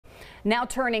Now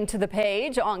turning to the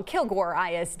page on Kilgore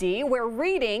ISD, where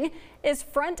reading is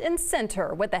front and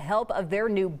center with the help of their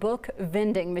new book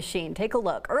vending machine. Take a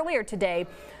look. Earlier today,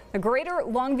 the Greater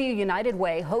Longview United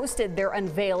Way hosted their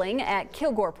unveiling at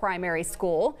Kilgore Primary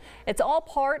School. It's all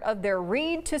part of their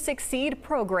Read to Succeed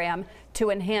program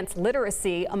to enhance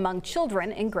literacy among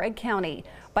children in Gregg County.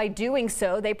 By doing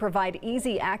so, they provide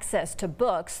easy access to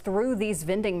books through these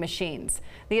vending machines.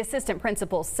 The assistant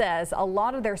principal says a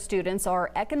lot of their students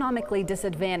are economically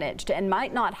disadvantaged and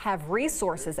might not have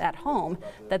resources at home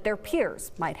that their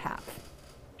peers might have.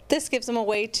 This gives them a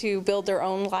way to build their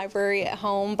own library at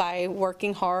home by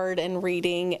working hard and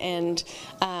reading, and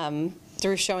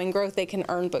through showing growth they can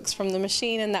earn books from the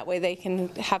machine, and that way they can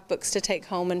have books to take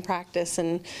home and practice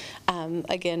and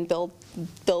again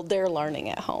build their learning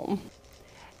at home.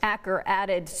 Acker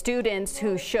added students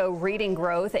who show reading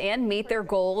growth and meet their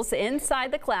goals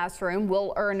inside the classroom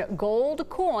will earn gold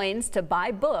coins to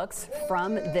buy books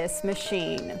from this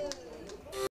machine.